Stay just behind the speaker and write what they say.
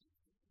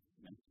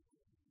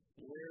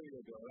there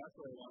you go. That's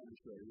what I wanted to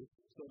show you.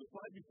 So the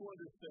slide before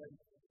this said,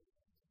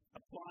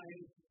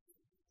 applying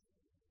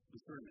the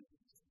sermon.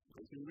 So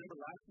you remember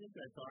last week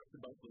I talked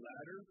about the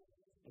ladder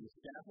and the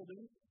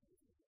scaffolding,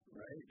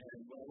 right? And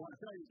what I want to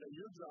tell you is that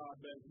your job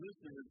as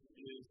listeners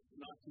is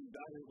not to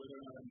evaluate whether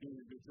or not I'm doing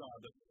a good job.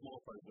 That's a small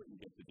part of what you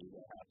get to do.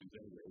 That happens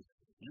anyways.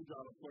 Your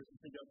job, of course, is to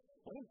figure out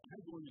what am I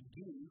going to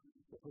do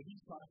with what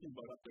he's talking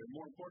about up there,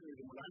 more importantly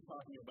than what I'm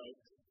talking about,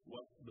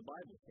 what the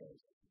Bible says,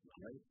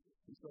 right?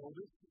 And so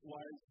this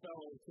wise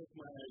fellow took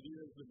my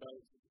ideas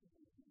about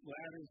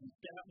ladders and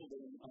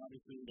scaffolding,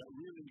 obviously, and got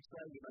really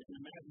excited. I can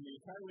imagine the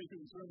entire way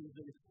through the sermon, he's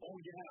thinking, oh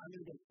yeah, I'm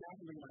going to get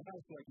scaffolding in my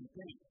house so I can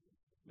paint.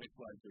 Next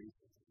slide, please.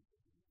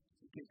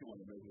 In case you want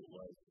to know who it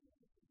was.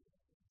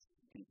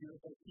 Can you hear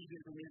that TJ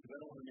for me? Because I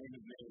don't want to name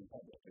his name in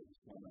public. I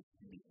just want to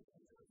be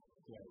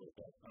quiet with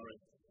that. All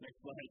right, next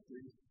slide,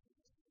 please.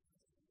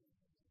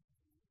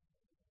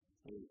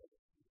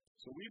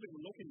 So we've been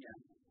looking at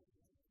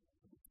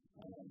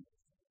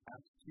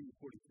Acts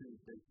 2:42,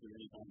 basically,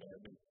 anytime that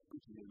I've been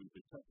preaching here, we've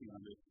been touching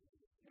on this.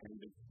 And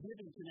the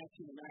hidden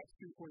connection in Acts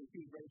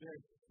 2:42 is right there.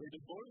 They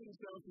devoted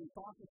themselves to the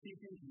apostle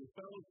teaching, to the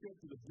fellowship,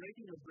 to the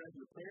breaking of bread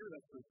and prayer.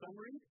 That's the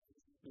summary.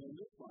 And in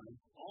this one,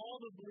 all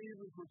the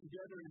believers were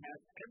together and had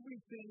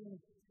everything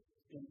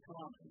in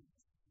common.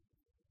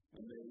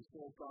 And they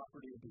sold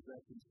property and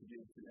possessions to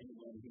give to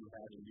anyone who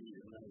had a need.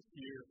 And when I was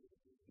here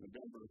in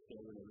November, so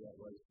whatever that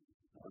was,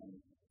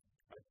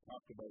 I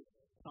talked about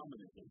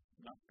communism,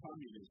 not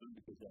communism,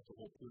 because that's a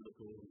whole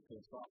political and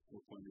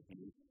philosophical point of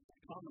view.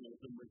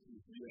 Communism, which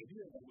is the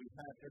idea that we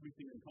have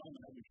everything in common,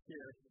 that we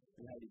share,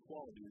 and have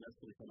equality. And that's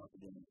going to come up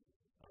again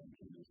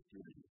in this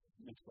journey.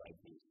 Next slide,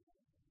 please.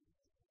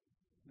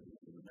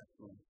 The next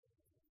one.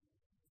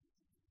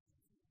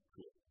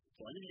 Cool. So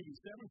I'm going to give you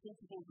 7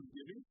 principles of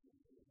giving,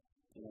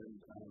 and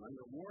I'm going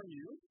to warn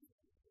you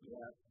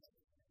that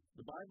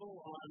the Bible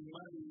on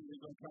money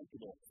is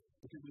uncomfortable,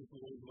 particularly for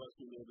those of us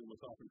who live in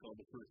what's often called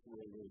the first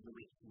world, or the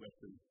rich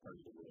western part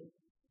of the world.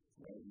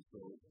 Right? And so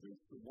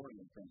there's the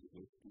warning in terms of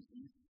this.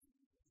 These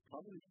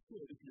probably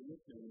should, if you're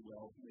listening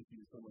well, make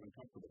you somewhat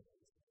uncomfortable.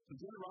 So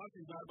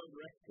generosity is not about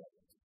your extra.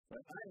 But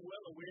I'm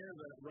well aware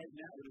that right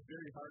now it is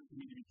very hard for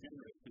me to be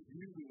generous, because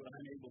usually what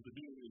I'm able to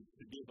do is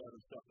to give out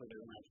of stuff that I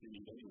don't actually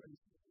need anyways.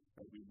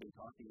 Right? We've been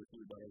talking with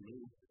you about our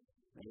move,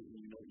 right? And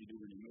you know what you do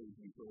when you move,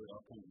 you throw out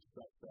all kinds of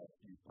stuff that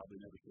you probably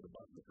never should have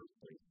bought in the first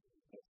place.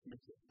 That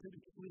makes it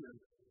pretty clear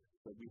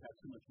that we have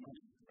too much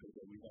money, right?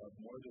 That we have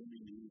more than we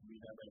need, we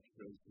have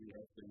extras, we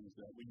have things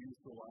that we use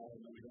for a while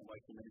and then we don't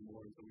like them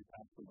anymore, and so we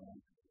pass them on,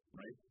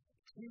 right?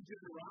 True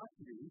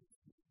generosity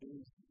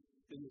is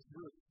in this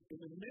verse. In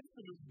the midst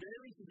of this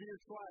very severe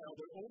trial,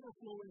 their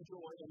overflowing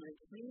joy and their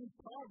extreme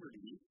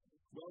poverty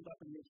welled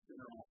up in this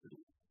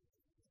generosity.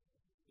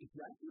 If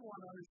you actually want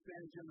to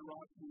understand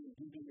generosity and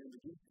giving and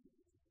the gift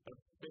of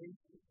faith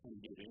and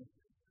giving,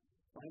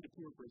 find a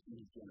poor person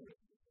who's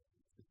generous.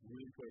 It's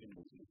really quite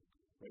amazing.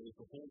 Right?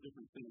 It's a whole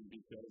different thing,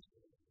 because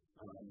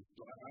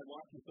I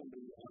walked with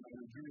somebody on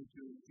a journey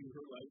through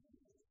her life,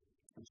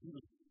 and she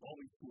was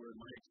always poor in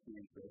my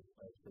experience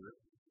of her.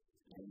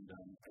 And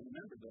I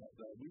remember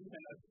that we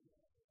had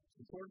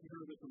supported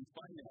her with some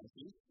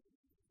finances,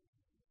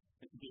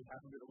 and she gave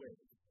half of it away.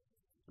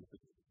 I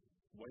said,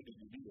 why did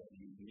you do that?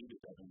 You needed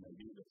that, and I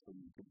gave it so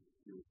you could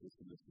deal with this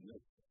and this and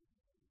this.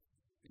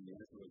 And the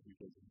answer was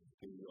because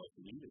they also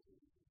needed it.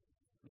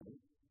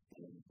 Right?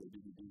 And they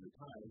didn't do the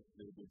tithe,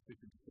 they did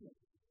 50%.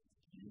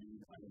 You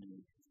need, I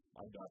need,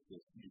 I got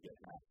this, you get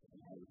half. And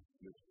I was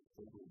just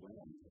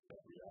overwhelmed with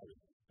that reality.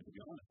 And to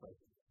be honest, I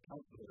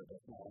counseled her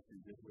that's not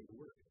actually a good way to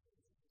work.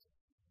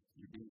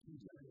 You're being too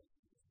generous.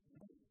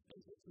 As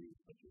a free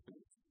such a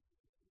thing.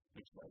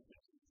 Next slide,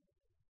 please.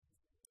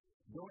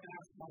 Don't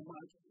ask how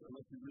much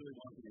unless you really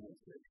want the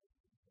answer.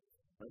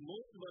 Right?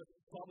 Most of us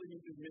probably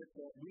need to admit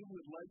that we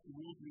would like the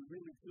rules to be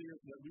really clear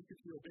so that we could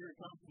feel very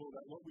comfortable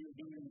that what we are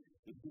doing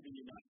is giving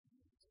enough.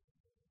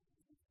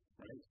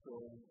 Right? So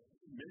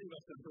many of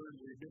us have heard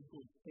the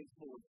biblical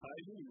principle of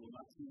tithing. You will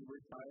not see the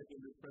word tithe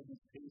in this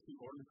presentation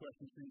or in the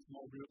question stream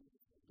small group.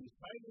 Because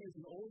tithing is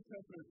an Old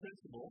Testament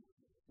principle,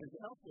 and it's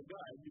a helpful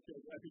guide,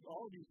 because I think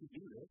all of you should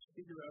do this.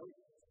 Figure out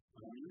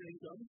your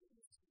income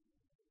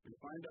and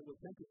find out what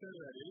 10%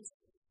 of that is,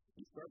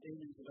 and start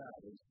aiming for that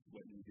as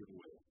what you give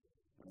away.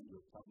 And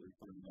you'll probably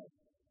find that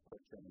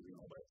quite challenging,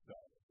 all that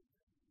stuff.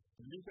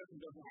 The New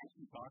Testament doesn't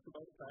actually talk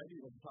about tithing,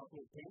 it doesn't talk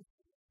about tenth.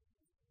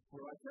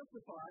 Well, I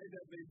testify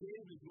that they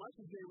gave as much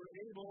as they were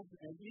able,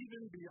 and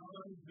even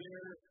beyond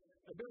their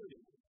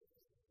ability.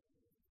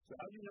 So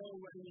how do you know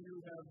when you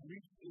have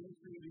reached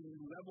into the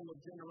level of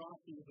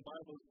generosity that the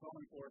Bible is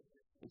calling for?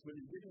 It's when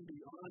you're giving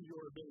beyond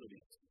your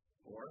ability,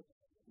 or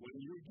when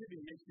your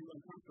giving makes you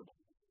uncomfortable.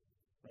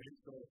 Right?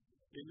 So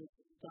in this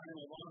time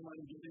of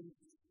online giving,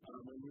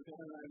 when we're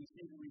going to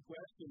receive a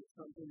request and it's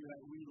something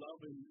that we love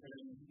and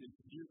it's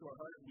dear to our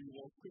heart, we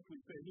will quickly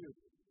say here,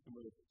 and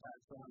we'll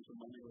pass on some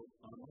money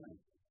online.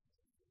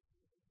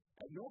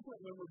 At no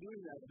point when we're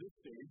doing that at this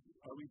stage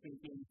are we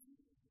thinking,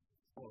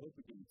 oh, I hope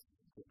we can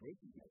get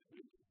breaking next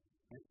week.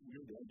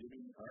 We're then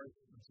giving our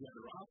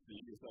generosity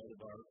is out of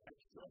our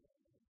extra,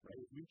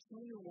 right? We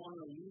truly want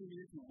to lean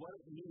into what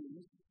it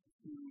means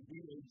to be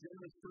a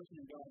generous person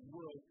in God's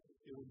world.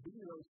 It will be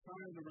those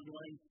times when we're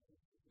going,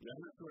 yeah,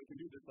 I'm not sure I can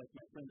do this like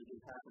my friend that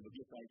just half of the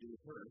gift I gave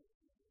her,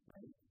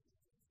 right?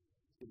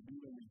 It'll be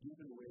when we give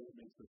it away that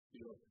makes us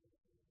feel,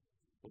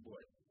 oh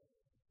boy,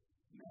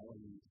 now I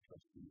need to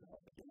trust in God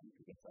again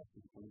because that's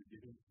the point of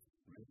giving,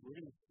 right? We're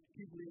going to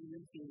keep leaning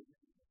into,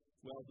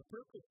 well, the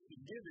purpose of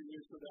giving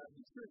is so that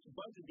the church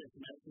budget gets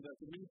met, so that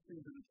the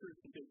ministries of the church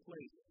can take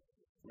place,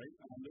 right?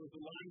 There was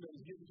a line that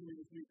was given to me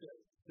this week that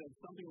said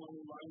something along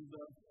the lines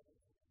of,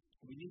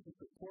 we need to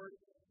support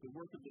the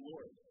work of the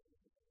Lord.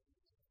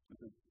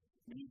 Because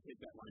we need to take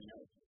that line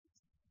out.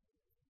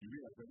 You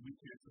realize that we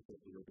can't support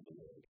the work of the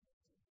Lord.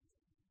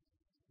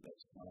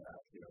 That's not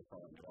actually our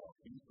problem at all.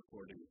 He's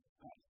supporting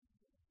us.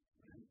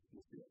 And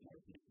we'll see that more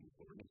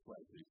before. Next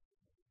slide, please.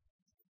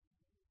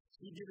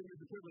 See, giving is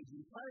a privilege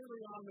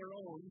entirely on their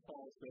own,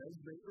 Paul says.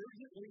 They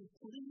urgently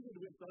pleaded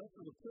with us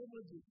for the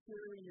privilege of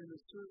sharing in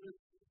the service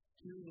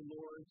to the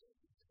Lord's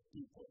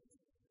people.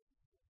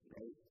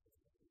 Right?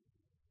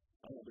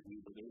 I don't know about you,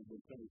 but there have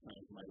been so many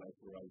times in my life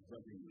where I was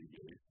grudgingly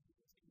giving.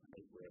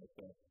 Right? Where I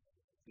thought,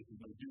 this is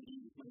my duty,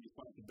 this is my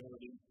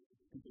responsibility.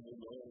 People will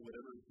know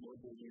whatever is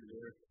local near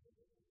there.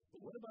 But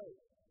what about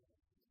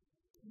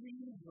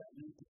please let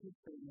me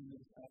participate in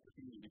this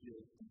opportunity to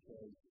give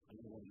because I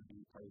don't want to be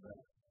part of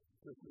that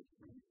privilege.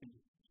 We can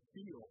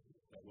feel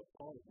that what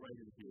Paul is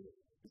writing here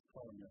is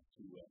calling us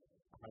to a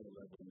higher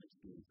level of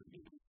experience of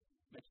giving.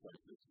 Next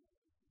slide, please.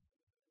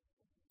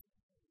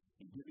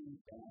 And giving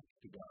back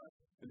to God.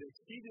 And they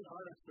exceeded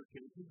our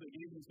expectations. They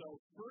gave themselves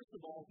first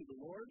of all to the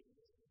Lord,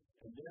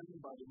 and then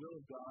by the will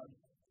of God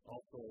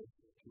also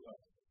to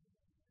us.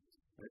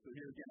 Right, so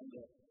here again,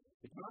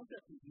 the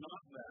concept is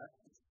not that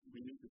we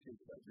need to take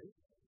budget.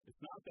 It's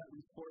not that we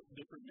support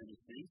different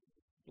ministries.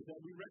 It's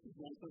that we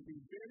recognize something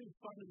very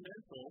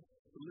fundamental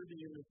to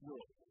living in this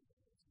world.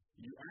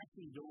 You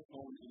actually don't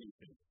own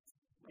anything.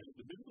 Right?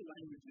 The biblical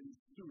language is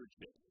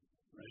stewardship.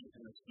 Right?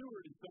 And a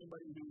steward is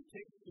somebody who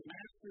takes the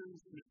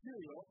master's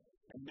material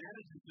and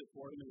manages it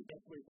for him in the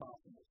best way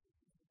possible.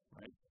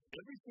 Right?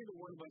 Every single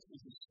one of us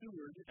is a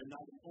steward and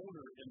not an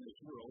owner in this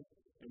world,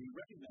 and we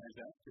recognize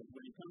that because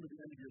when you come to the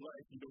end of your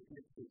life, you don't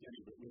get to take any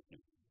of it with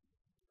you.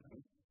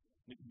 Right?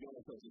 Nick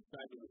Jonas tells a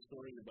fabulous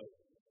story about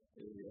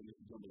Nick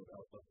Jonas of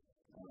Alpha.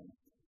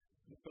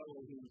 The fellow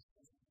who's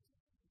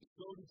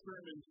so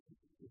determined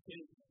to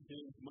take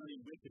his money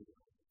with him.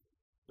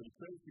 But he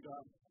prays to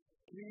God,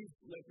 please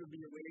let there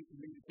be a way for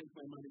me to take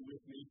my money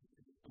with me.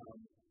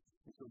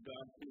 And so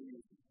God, being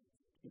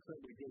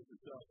incredibly good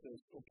himself, says,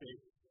 okay.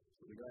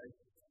 So the guy,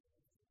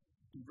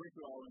 he breaks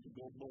it all into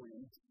gold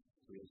bullion.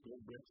 So he has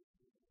gold bricks.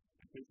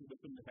 He takes it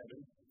with him to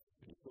heaven.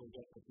 And he pulls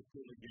up at the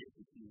pearly gates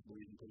and sees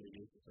bullion until they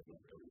get to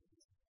second really.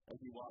 As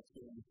he walks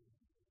in,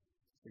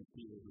 St.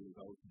 Peter, who is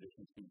always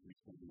tradition speaks, he's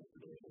standing up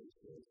the door and he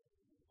says,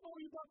 oh,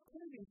 you bought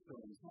cleaning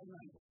stones. How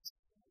nice.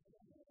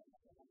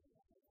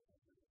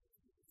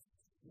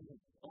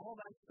 All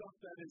that stuff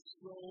that is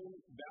so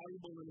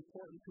valuable and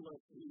important to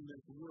us in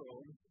this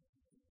world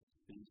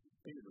is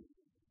favor.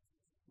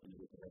 When you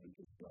look at heaven,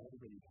 because God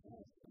already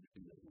has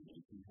everything that we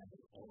need. He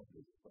has all of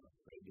this stuff.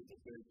 Right? There's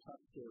a very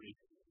tough story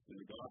in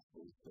the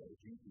Gospels that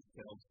Jesus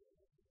tells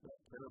that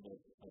parable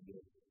of the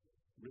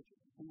rich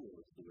fool,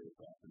 is the way it's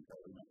often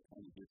called, and that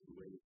kind of gives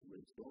away the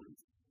story.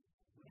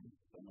 Right?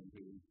 Someone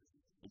who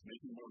is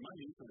making more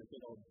money, so they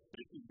said, oh,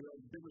 basically build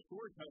bigger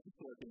storage houses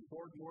so I can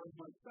hoard more of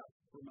my stuff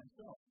for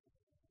myself.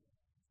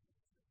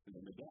 And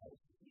then they die.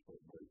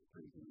 It's very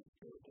crazy and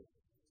terrible.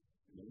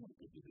 And they want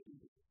to do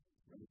it.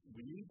 Right?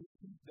 We need to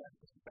keep that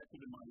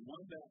perspective in mind.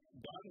 One, that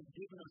God has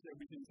given us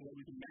everything so that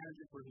we can manage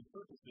it for His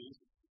purposes,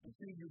 and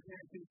two, you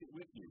can't take it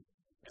with you.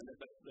 And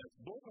that's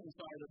both on the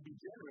side of be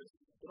generous,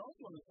 but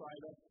also on the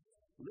side of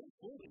live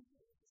fully.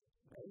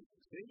 Right?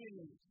 Saving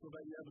so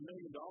that you have $1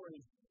 million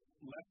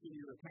left in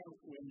your account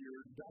when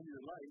you're done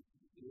your life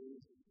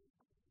is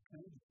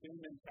kind of the same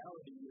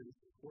mentality as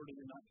hoarding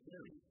and not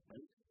sharing.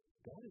 Right?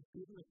 God has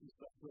given us some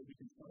stuff so that we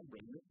can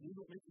celebrate. We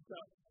don't make this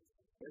up.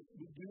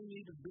 We do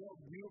need to build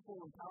beautiful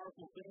and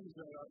powerful things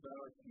that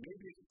are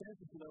maybe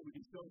expensive so that we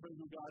can celebrate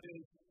who God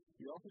is.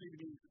 We also need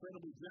to be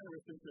incredibly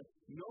generous, and to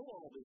know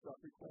all this stuff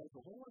requires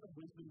a whole lot of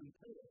wisdom and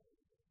prayer.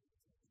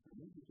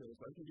 Because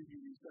I can give you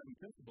these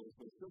 7 principles,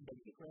 but it still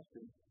begs the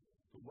question,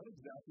 so what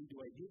exactly do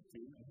I give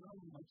to, and how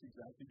much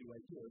exactly do I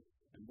give?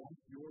 And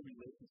that's your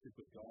relationship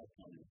with God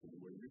coming from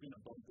where you're going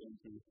to bump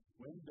into,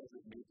 when does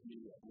it make me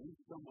at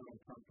least somewhat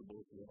uncomfortable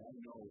so that I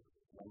know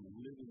I'm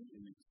living in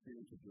the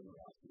experience of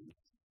generosity?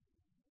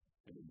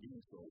 And in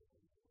doing so,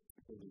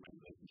 building my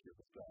relationship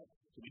with God.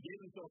 So he gave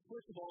himself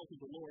first of all to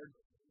the Lord.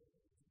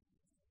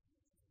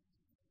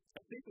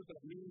 I think what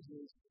that means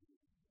is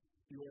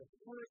your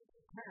first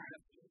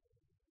task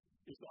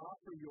is to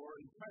offer your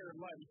entire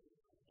life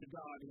to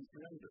God in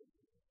surrender.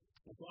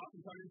 And so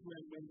oftentimes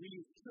when we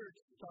as church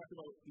talk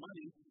about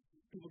money,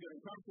 people get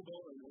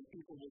uncomfortable, and when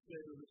people will say,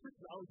 well, the church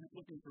is always just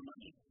looking for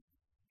money.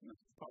 And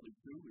that's probably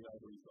true. We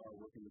always are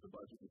working with the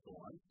budget and so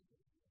on.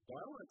 But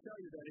I want to tell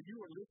you that if you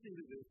are listening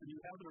to this and you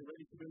haven't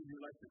already committed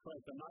your life to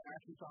Christ, I'm not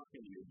actually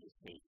talking to you in this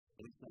case.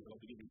 At least not about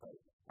the giving part.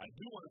 I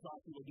do want to talk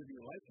to you about giving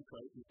your life to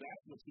Christ, because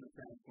that's what's going to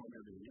transform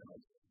everything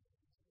else.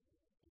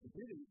 The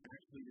giving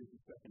actually is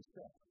the second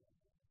step,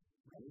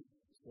 right?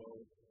 So,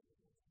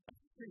 I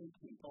think,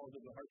 and Paul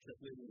does a heart check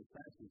later in the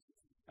passage,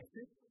 I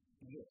think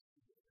this.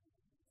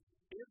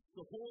 If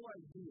the whole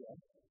idea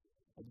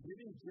of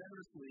giving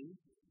generously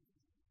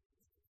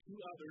to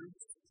others,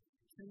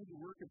 to the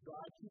work of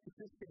God, to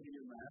participating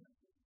in that,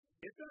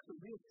 if that's a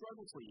real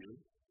struggle for you,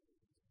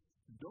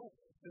 don't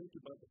think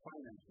about the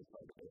financial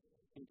side of it.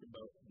 Think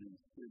about the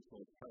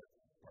spiritual part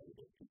of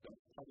it.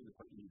 That's probably the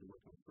part you need to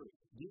work on first.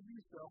 Give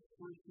yourself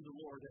first to the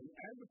Lord, and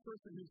as a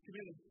person who's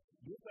committed,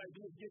 this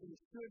idea of giving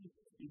should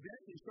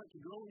eventually start to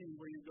grow in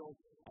where you go,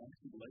 I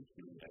actually like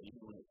doing that,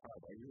 even when it's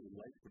hard. I really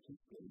like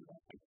participating in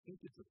that. I think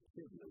it's a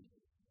privilege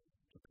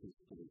to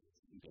participate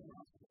in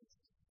generosity.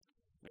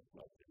 That's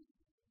what it is.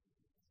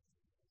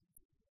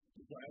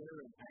 Desire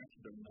and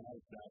action are not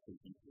exactly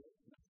equal.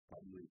 That's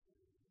probably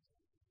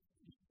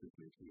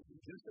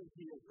just as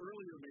he has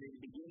earlier made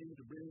beginning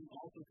to bring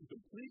also to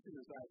completion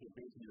the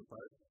sacrifice in your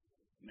part,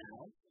 now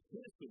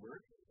finish the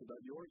work so that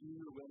your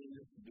eager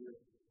willingness to do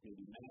it may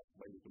be matched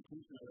by the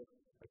completion of it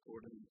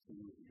according to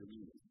your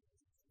means.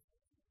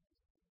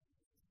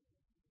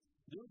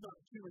 There's not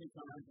too many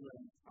times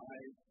when I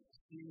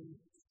see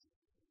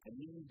a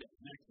need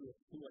next to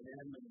who I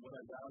am and what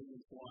I value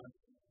and so on,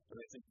 but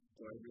I think,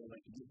 so I really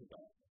like to give it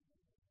back.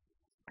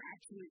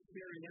 Actually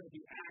carrying out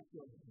the act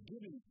of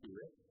giving to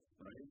it,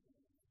 right,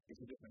 is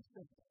a different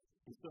thing.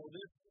 And so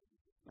this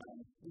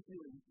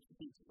really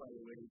speaks, by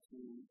the way, to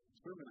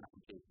sermon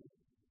application.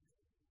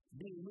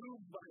 Being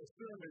moved by a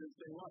sermon and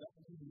saying, wow, that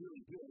was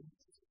really good,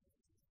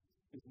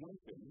 is one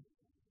thing.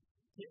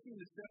 Taking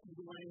the step of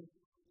going,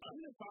 I'm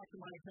going to talk to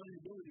my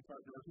accountability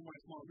partner or to my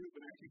small group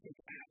and actually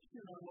take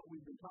action on what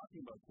we've been talking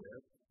about there,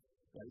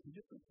 that is a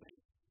different thing,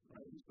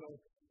 right? And so,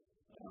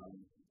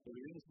 whether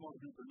you're in a small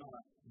group or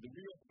not, the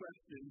real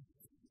question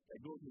that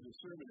goes with the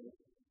sermon is,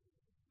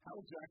 how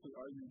exactly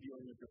are you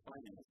dealing with your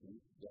finances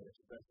that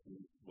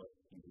expresses what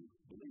you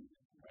believe,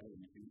 right?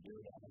 And if you dare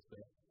to ask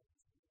that,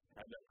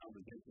 have that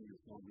conversation in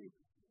your small group,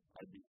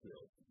 I'd be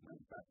thrilled. And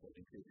in fact, I'd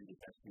encourage you to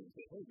text me and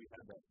say, hey, we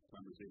had that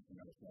conversation in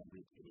our small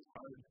group. It was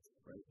hard,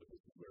 right? But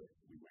this is where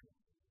we went.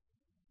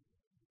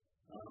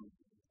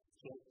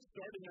 So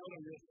starting out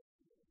on this,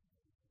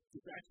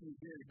 it's actually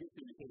very good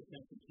thing to pay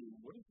attention to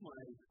what does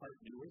my heart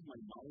do, what does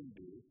my mind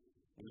do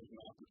when there's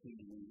an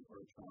opportunity or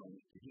a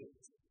challenge to give.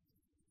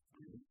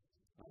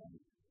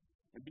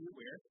 And be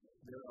aware,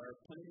 there are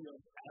plenty of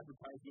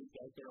advertisements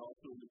out there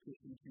also in the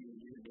Christian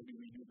community, and maybe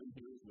we do them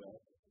here as well,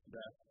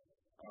 that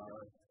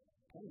are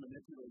kind of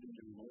manipulating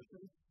your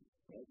emotions.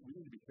 Right? We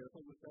need to be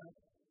careful with that.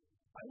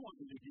 I want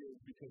you to give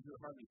because your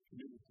heart is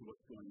committed to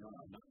what's going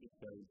on, not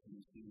because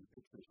you see a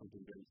picture of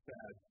something very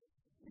sad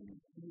and you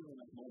feel in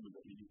that moment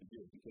that you need to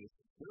give. Because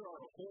there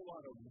are a whole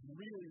lot of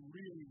really,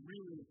 really,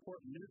 really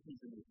important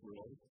ministries in this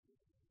world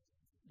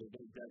that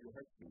don't grab your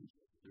heartstrings.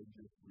 They're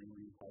just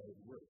really hard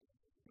work,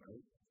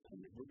 right? And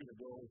if we're going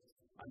to go,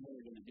 I'm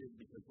only going to give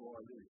because,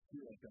 I really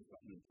feel like that's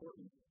something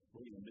important,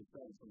 we're going to miss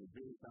out on some of the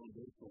very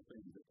foundational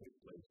things that take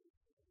place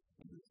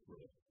in this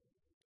world.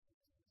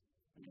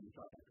 I mean, we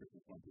talk about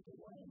Christmas one people,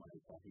 why am I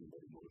talking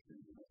about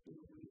emotions and that's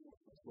really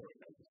emotional story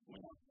that just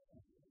went on.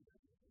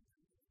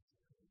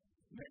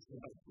 Next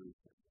slide, please.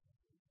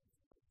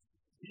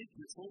 Keep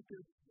your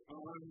focus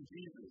on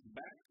Jesus.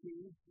 Back to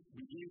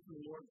the gave from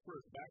the Lord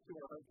first. Back to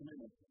our heart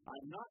commitment.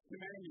 I'm not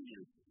commanding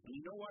you. And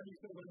you know why he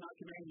says I'm not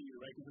commanding you,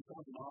 right? Because it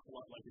sounds an awful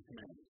lot like a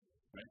command.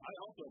 Right? I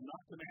also am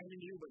not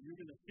commanding you, but you're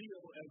going to feel,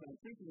 as I'm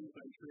thinking this,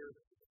 I'm sure,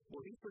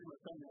 well, he's pretty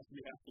much telling us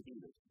we have to do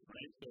this,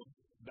 right? So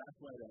that's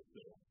why that's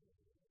there.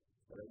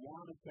 But I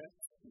want to test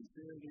the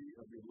sincerity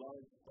of your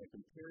love by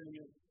comparing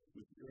it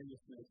with the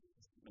earnestness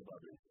of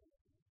others.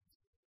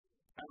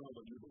 I don't know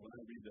about you, but when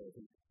I read that, I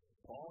think,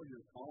 Paul,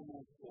 you're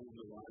almost over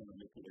the line of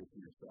manipulating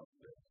yourself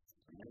there.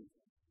 Right?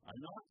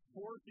 I'm not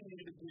forcing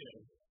you to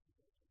give,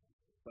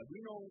 but we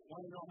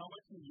want to know how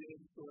much you give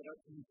so that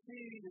you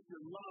see that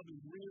your love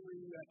is really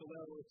at the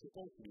level it's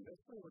supposed to be.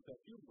 That's kind of what that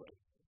feels like.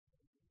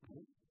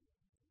 Right?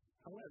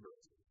 However,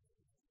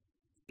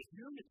 if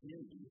you're in a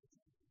community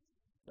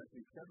that's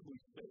incredibly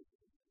safe,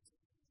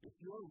 if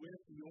you're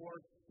with your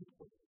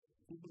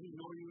people who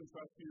know you and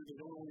trust you, they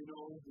don't only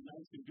know the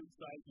nice and good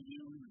side of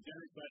you, the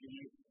generous side of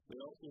you, they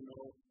also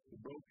know the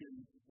broken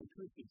and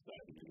twisted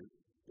side of you.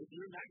 If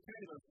you're in that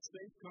kind of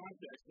safe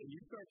context and you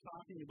start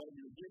talking about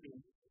your giving,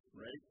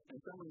 right, and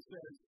someone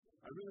says,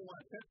 I really want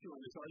to test you on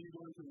this, are you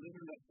going to live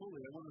in that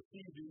fully? I want to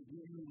see, do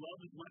you love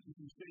as much as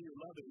you say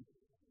you're loving?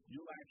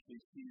 You'll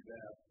actually see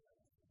that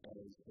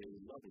as a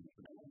loving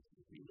command,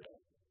 if you will.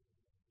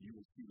 You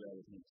will see that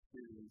as an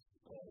experience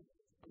of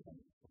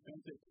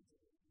authentic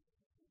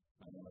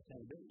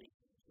accountability.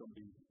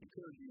 Somebody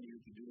encouraging you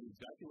to do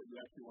exactly what you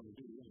actually want to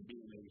do and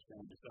being there to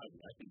stand beside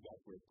you. I think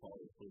that's where Paul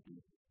is hoping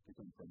to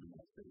come from in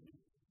that statement.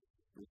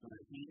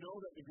 You know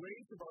that the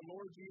grace of our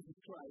Lord Jesus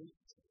Christ,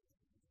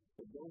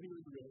 that though he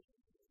was rich,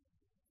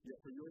 Yet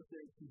for your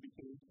sake he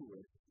became poor,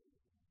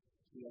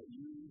 so that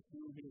you,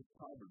 through his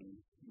poverty,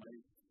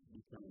 might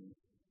become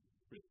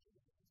rich.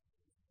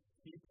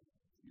 Keep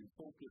your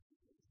focus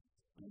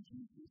on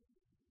Jesus,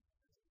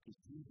 because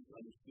Jesus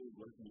understood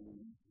what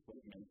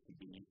it meant to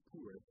be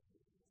poor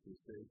for the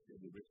sake of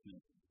the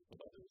richness of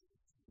others.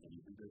 And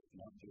you do this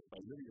not just by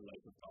living a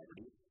life of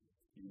poverty.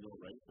 You know,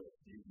 right, that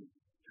Jesus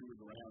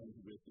toured around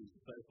with his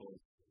disciples,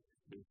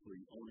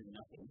 basically owning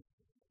nothing.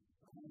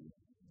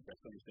 The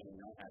best understanding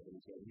I have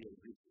is that he had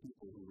rich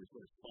people who were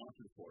sort of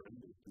sponsored for him.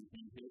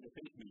 He had a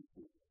faith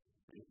ministry.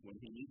 When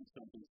he needed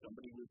something,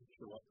 somebody would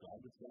show up. God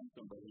would send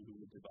somebody who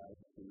would provide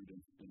the food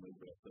and the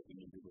rest that they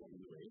needed along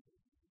the way.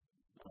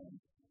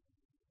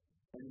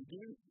 And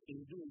in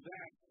doing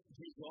that,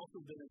 he's also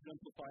been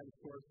exemplified, of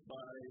course,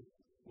 by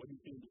what he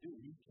came to do.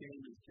 He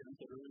came, as Ken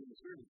said earlier in the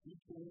service, he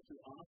came to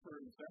offer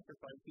and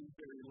sacrifice his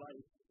very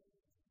life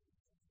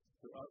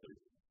for others,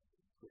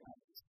 for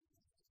us.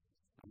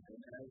 And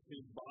as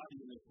his body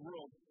in this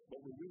world, what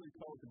we're really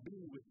called to do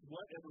with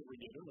whatever we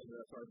do, whether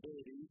that's our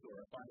abilities or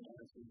our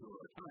finances or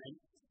our time,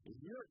 is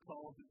we are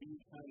called to be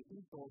the kind of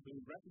people who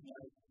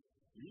recognize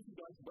the reason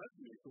God's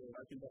blessing me so that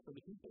I can help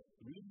other people.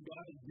 The reason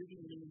God is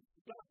giving me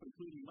stuff,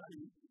 including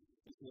money,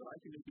 is so that I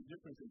can make a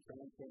difference in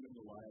transforming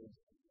the lives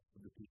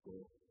of the people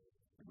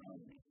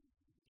around me.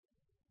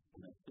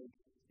 And I think,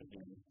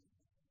 again,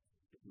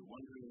 if you're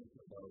wondering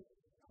about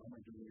how am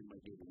I doing in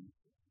my giving,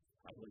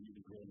 how do I need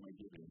to grow in my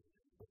giving,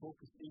 the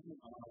focus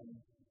isn't on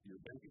your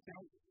bank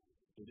account,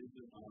 it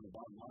isn't on the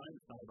bottom line,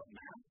 it's not about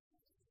math,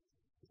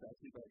 it's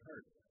actually about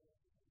heart.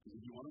 Because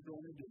if you want to grow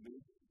in your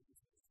giving,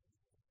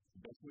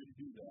 the best way to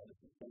do that is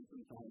to spend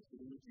some time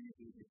sitting with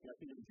Jesus,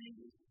 reflecting on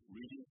Jesus,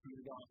 reading through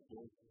the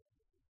Gospel,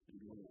 and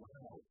going,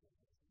 wow,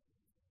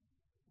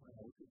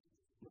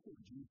 look at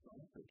Jesus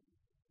offered.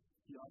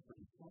 He offered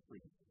his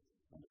suffering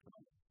on the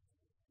cross.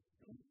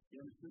 He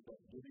understood that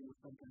giving was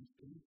sometimes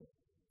painful.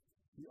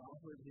 He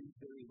offered his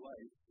very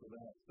life so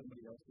that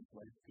somebody else's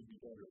life could be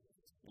better.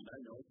 And I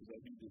know, because I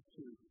do this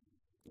too,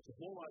 it's a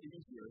whole lot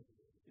easier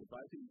if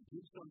I can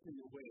give something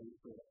away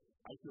so that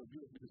I feel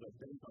good because I've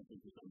done something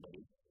for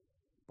somebody,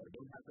 but I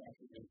don't have to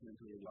actually enter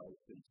into their life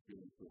and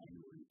experience what I'm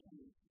really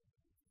doing.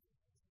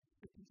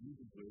 It's the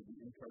Jesus way, the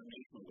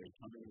incarnational way,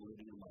 coming and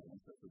living in my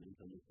life. That's what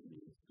incarnation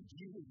is. The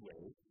Jesus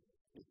way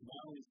is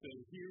not only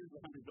saying, here's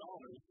 $100,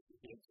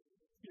 it's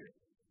here.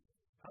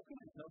 How can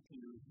I help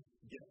you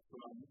get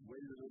from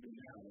where you're living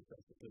now, if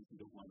that's the place you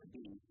don't want to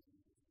be,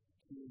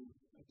 to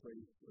a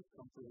place of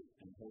comfort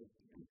and hope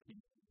and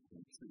peace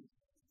and truth?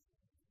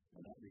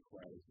 And that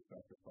requires the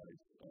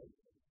sacrifice of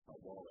our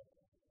wallet,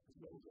 as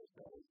well as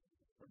ourselves,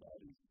 our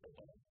bodies, our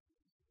lives.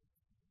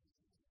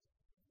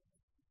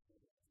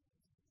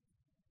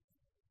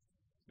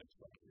 Next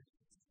slide, please.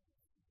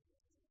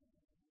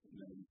 And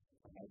then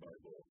my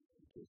Bible,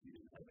 in case you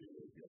didn't have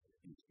it yet,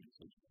 in this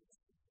message.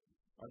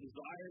 Our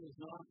desire is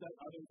not that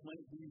others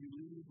might be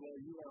relieved while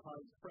you are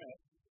hard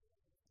pressed,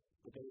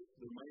 but that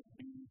there might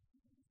be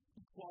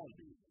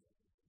equality.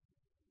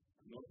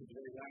 Note that the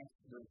very last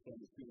verse on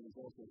the screen is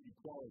also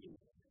equality.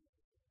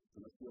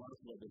 And let's be honest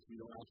about this, we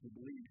don't actually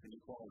believe in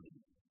equality.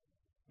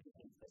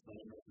 That's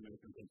not a North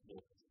American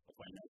principle of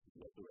finances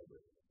whatsoever.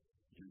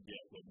 You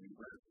get what you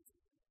earn.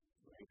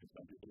 Right? If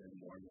some people earn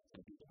more,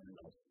 some people earn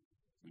less.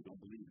 We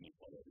don't believe in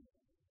equality.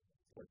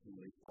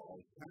 Fortunately, Paul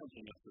is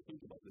challenging us to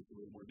think about this a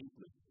little more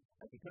deeply.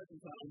 At the present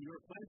time, your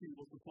plenty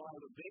will supply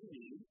what they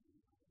need,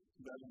 so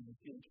that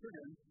in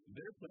turn,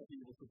 their plenty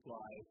will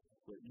supply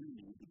what you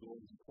need. The goal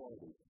is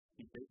equality.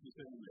 He's basically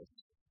saying this.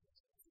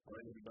 All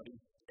right, everybody,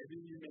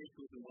 everything you make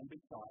goes in one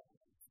big pot,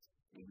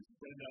 and we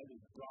spread it out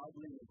as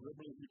broadly and as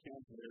liberally as we can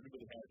so that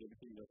everybody has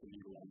everything that they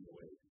need along the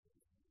way.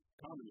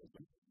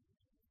 Communism.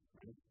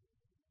 Right?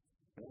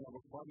 I don't know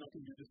what I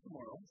can do this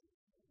tomorrow,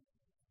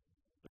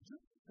 but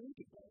just think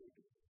about it.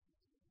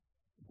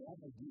 That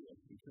idea,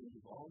 in terms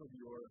of all of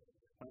your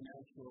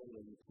financial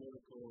and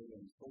political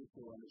and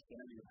social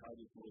understanding of how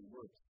this world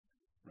works,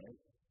 right?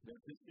 That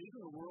this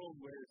isn't a world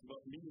where it's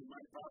about me and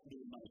my property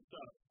and my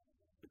stuff.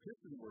 The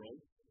Christian world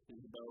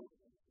is about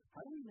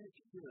how do we make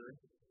sure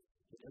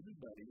that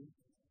everybody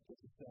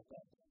gets a step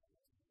up.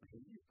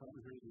 Okay, you've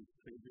probably heard of this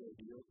crazy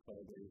idea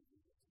called a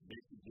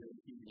basic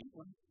guaranteed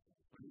income.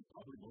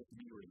 Probably most of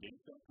you are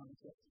against that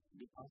concept,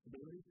 good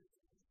possibility.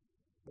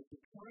 But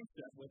the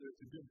concept, whether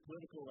it's a good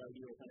political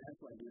idea or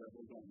financial idea,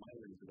 those aren't my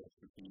areas of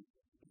expertise.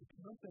 The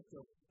concept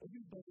of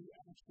everybody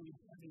actually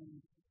having,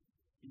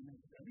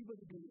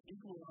 everybody being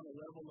equal on a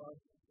level of,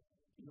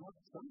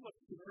 some of us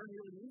can earn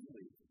really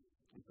easily,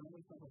 and some of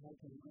us have a hard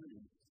time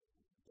earning.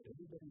 But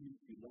everybody needs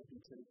to be loved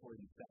and cared for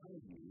and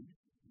valued,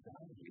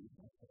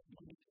 that's what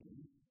money can,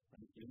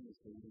 in the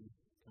same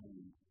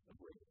kind of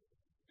way.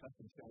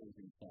 Custom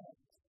challenging thoughts.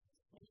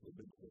 Also, a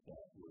big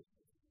thought worth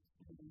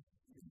looking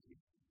into.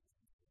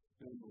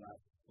 And the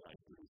last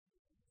slide, please.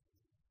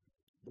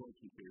 Don't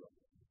keep it up.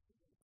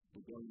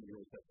 We're going to the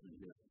Old Testament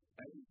here.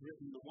 As it's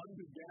written, the one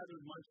who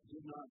gathered much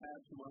did not have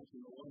too much,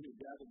 and the one who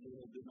gathered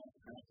little did not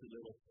have too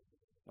little.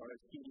 All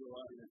right, studio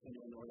audience,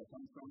 anyone know where that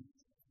comes from?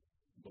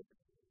 Book.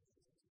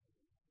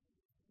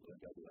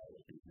 Like I do, I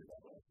would do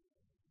that way.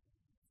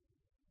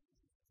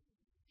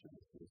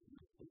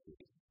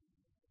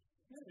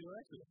 Yeah, you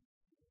like it.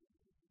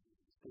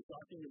 We're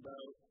talking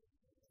about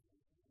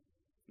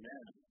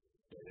manna.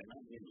 They're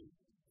not maybe.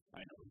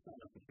 I know it's not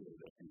necessarily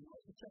that you know,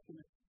 it's checking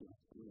it.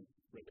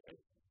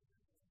 Right.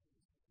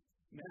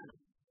 Manna.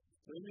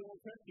 So in the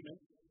Old Testament,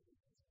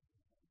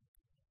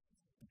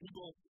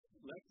 people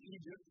left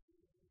Egypt,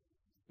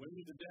 went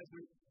to the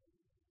desert,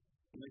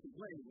 and they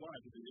complained why,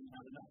 because they didn't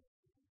have enough.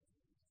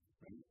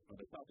 Right? Or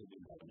they thought they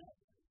didn't have enough.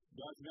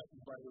 God's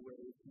message, by the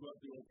way, throughout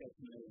the Old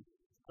Testament is,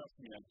 trust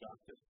me, I've got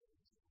this.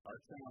 Our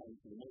challenge,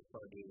 for the most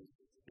part, is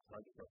it's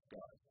hard to trust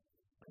God.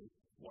 Right?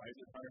 Why is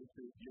it hard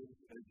to give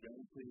as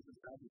generously as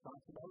God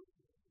talks about?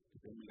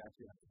 Because then we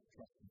actually have to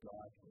trust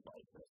God to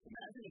provide for us.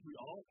 Imagine if we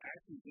all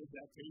actually did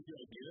that crazy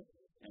idea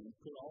and we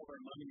put all of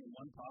our money in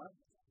one pot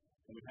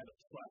and we had to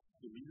trust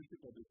the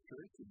leadership of this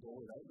church to dole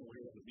it out in a way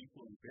that was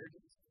equal and fair.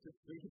 Just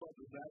think about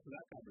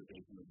that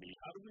conversation would be.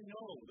 How do we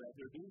know that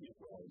they're doing it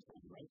for all this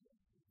time, right?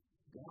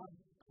 God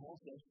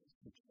calls us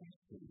to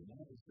trust Him, and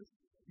that is just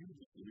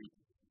huge relief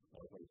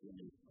of us when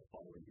we are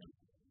following Him.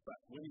 But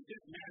when He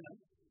did manna,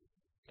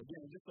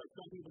 again, just like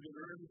some people can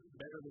earn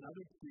better than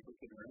other people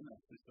can earn,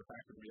 that's just the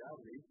fact of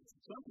reality.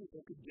 Some people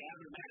could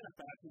gather manna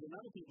faster than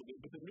other people did.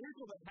 But the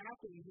miracle that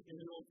happened in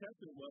the Old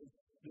Testament was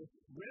this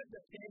bread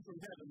that came from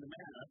heaven, the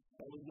manna,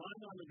 that was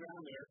lying on the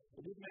ground there.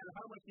 It didn't matter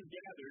how much you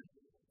gathered,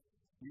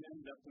 you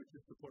ended up with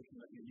just the portion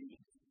that you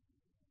needed.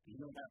 Do you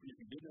know what happened if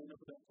you didn't end up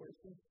with that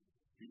portion?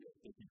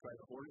 If you try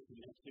to hoard it for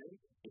the next day,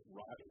 it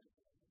rotted.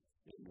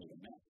 It made a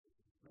mess.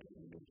 Right?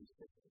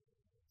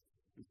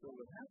 And so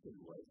what happened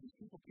was, these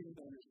people came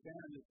to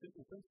understand this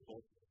simple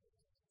principle.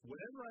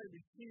 Whatever I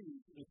receive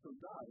is from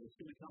God. It's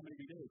going to come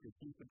every day because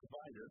He's the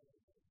provider.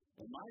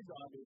 And my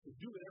job is to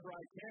do whatever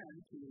I can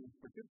to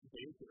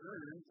participate, to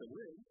earn, to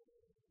live,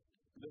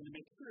 and then to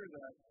make sure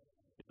that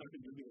if I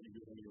can do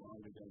any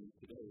longer than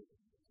today,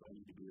 so I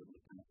need to be able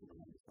to pass it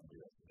along to somebody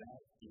else.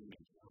 That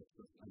image helps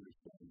us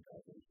understand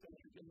God's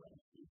understanding of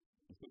generosity.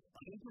 And so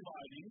I'm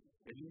providing,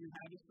 and you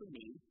have it for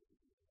me.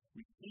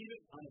 Receive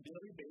it on a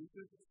daily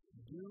basis.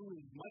 Do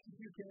as much as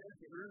you can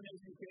to earn as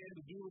you can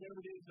to do whatever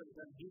it is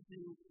that gives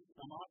you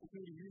an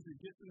opportunity to use your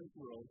gifts in this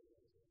world.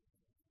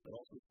 But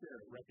also share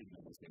it,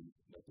 recognizing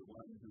that the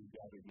one who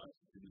gathered much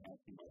didn't have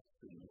too much,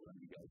 and the one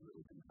who gathered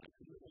little didn't have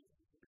too little.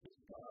 Because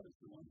God is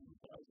the one who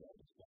provides all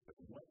this stuff. But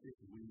what if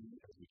we,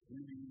 as we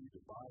community,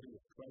 the body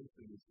of Christ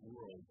in this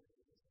world,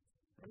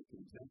 right, to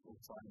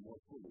exemplify more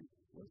fully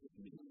what it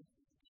means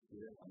to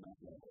share on that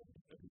level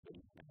that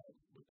everybody has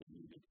what they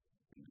needed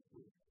in this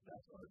world?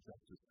 That's our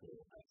justice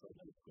goal. That's our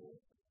life goal.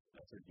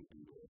 That's our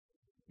giving goal.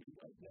 May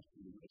God bless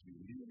you as we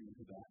lean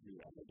into that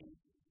reality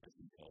as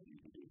we call you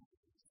to do.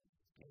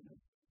 Amen.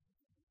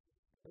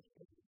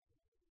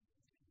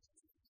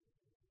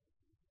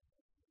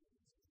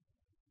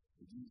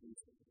 Jesus,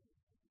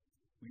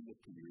 we look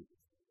to you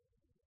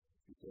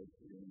because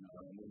in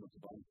our moments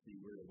of honesty,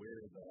 we're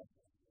aware that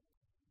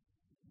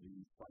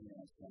these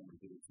finance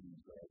conversations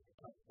are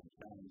tough and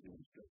challenging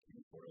and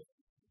stretching for us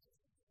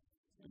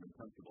and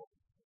uncomfortable.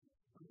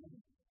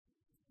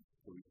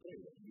 So we pray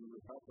that you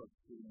would help us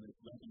in this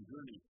Lenten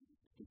journey,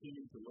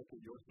 continue to look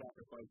at your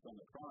sacrifice on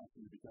the cross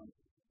and become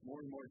more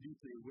and more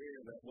deeply aware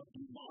that what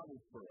you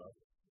modeled for us,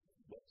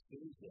 what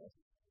saves us,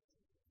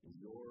 is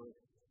your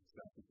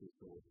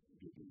sacrificial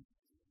giving.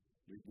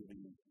 Your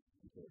giving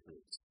is our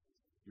grace.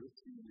 You're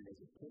seeing it as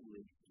a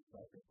privilege to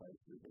sacrifice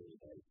your very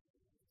life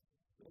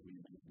that we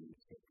might be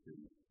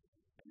set-free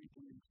and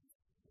redeemed.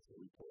 So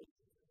we pray,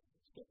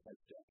 step by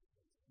step,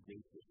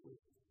 graciously,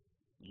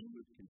 you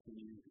would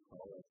continue to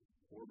call us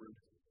forward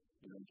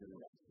in our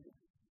generosity.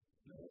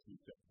 Now, as we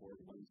step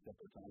forward one step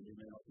at a time, we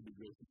may also be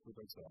gracious with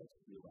ourselves,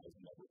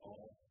 realizing that we're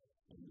all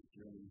on this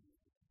journey,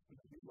 and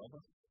that you love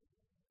us,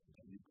 and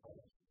that you call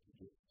us.